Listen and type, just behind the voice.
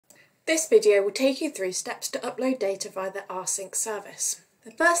This video will take you through steps to upload data via the Rsync service.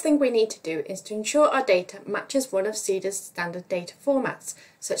 The first thing we need to do is to ensure our data matches one of CEDA's standard data formats,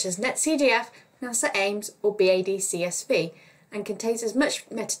 such as NetCDF, NASA AIMS or BAD-CSV, and contains as much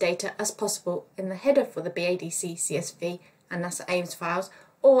metadata as possible in the header for the BAD-CSV and NASA AIMS files,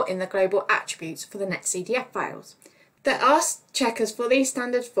 or in the global attributes for the NetCDF files. There are checkers for these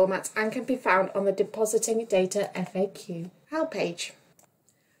standard formats and can be found on the Depositing Data FAQ help page.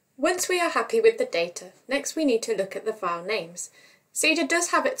 Once we are happy with the data, next we need to look at the file names. CEDA does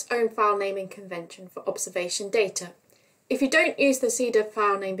have its own file naming convention for observation data. If you don't use the CEDA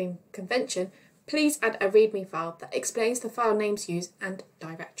file naming convention, please add a README file that explains the file names used and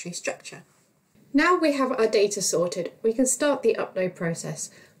directory structure. Now we have our data sorted, we can start the upload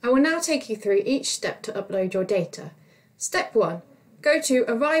process. I will now take you through each step to upload your data. Step 1. Go to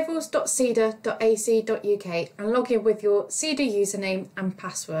arrivals.ceda.ac.uk and log in with your CEDA username and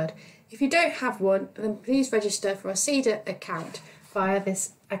password. If you don't have one, then please register for a CEDA account via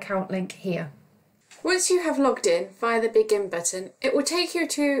this account link here. Once you have logged in via the Begin button, it will take you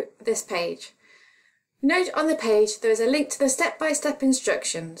to this page. Note on the page there is a link to the step-by-step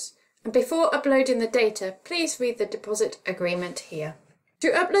instructions, and before uploading the data, please read the deposit agreement here.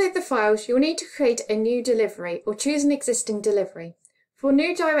 To upload the files, you'll need to create a new delivery or choose an existing delivery. For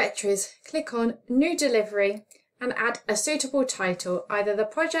new directories, click on New Delivery and add a suitable title, either the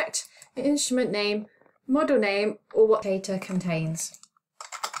project, the instrument name, model name, or what data contains.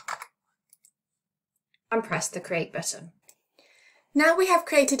 And press the Create button. Now we have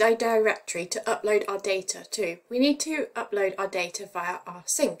created a directory to upload our data to. We need to upload our data via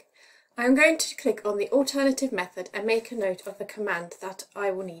Rsync. I am going to click on the alternative method and make a note of the command that I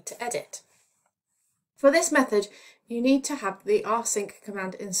will need to edit. For this method, you need to have the rsync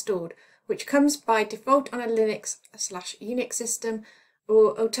command installed, which comes by default on a Linux/Unix system,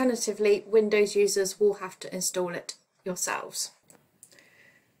 or alternatively, Windows users will have to install it yourselves.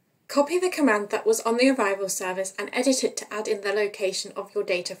 Copy the command that was on the arrival service and edit it to add in the location of your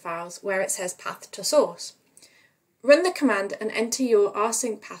data files where it says path to source. Run the command and enter your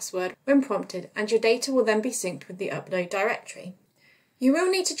rsync password when prompted, and your data will then be synced with the upload directory. You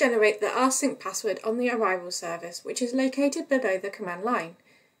will need to generate the rsync password on the arrival service, which is located below the command line.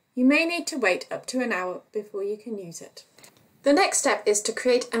 You may need to wait up to an hour before you can use it. The next step is to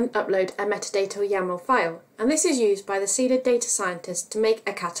create and upload a metadata YAML file, and this is used by the CEDA data scientist to make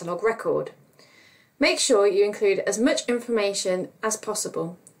a catalogue record. Make sure you include as much information as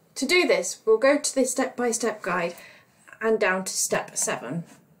possible. To do this, we'll go to the step-by-step guide and down to step 7.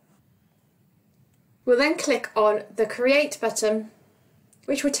 We'll then click on the Create button,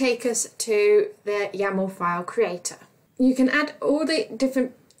 which will take us to the YAML file creator. You can add all the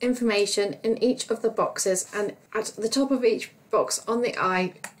different information in each of the boxes, and at the top of each box on the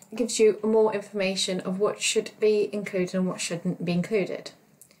eye gives you more information of what should be included and what shouldn't be included.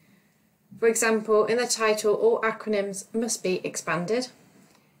 For example, in the title, all acronyms must be expanded.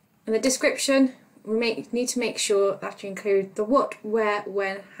 In the description, we need to make sure that you include the what, where,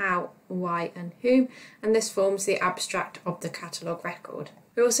 when, how, why and whom, and this forms the abstract of the catalogue record.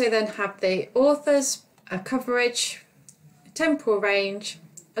 We also then have the authors, a coverage, a temporal range,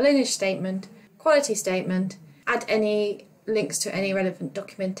 a lineage statement, quality statement, add any links to any relevant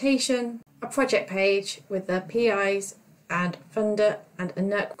documentation, a project page with the PIs and funder and a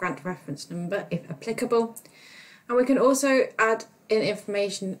NERC grant reference number if applicable. And we can also add in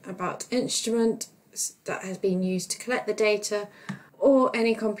information about instrument that has been used to collect the data, or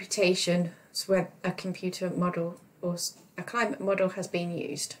any computation where a computer model or a climate model has been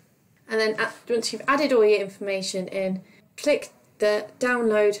used. And then once you've added all your information in, click the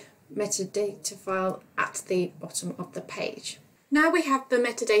download metadata file at the bottom of the page. Now we have the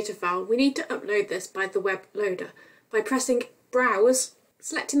metadata file, we need to upload this by the web loader by pressing Browse,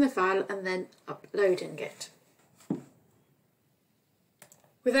 selecting the file and then uploading it.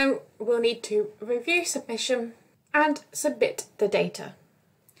 We then will need to review submission and submit the data.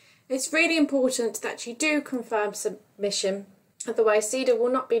 It's really important that you do confirm submission, otherwise CEDA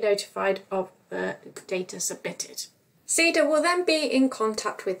will not be notified of the data submitted. CEDA will then be in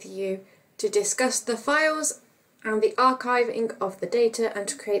contact with you to discuss the files and the archiving of the data and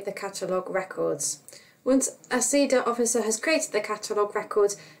to create the catalogue records. Once a CEDA officer has created the catalogue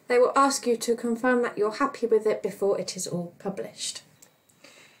records, they will ask you to confirm that you're happy with it before it is all published.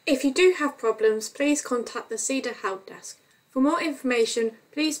 If you do have problems, please contact the CEDA help desk. For more information,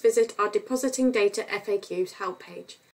 please visit our Depositing Data FAQs help page.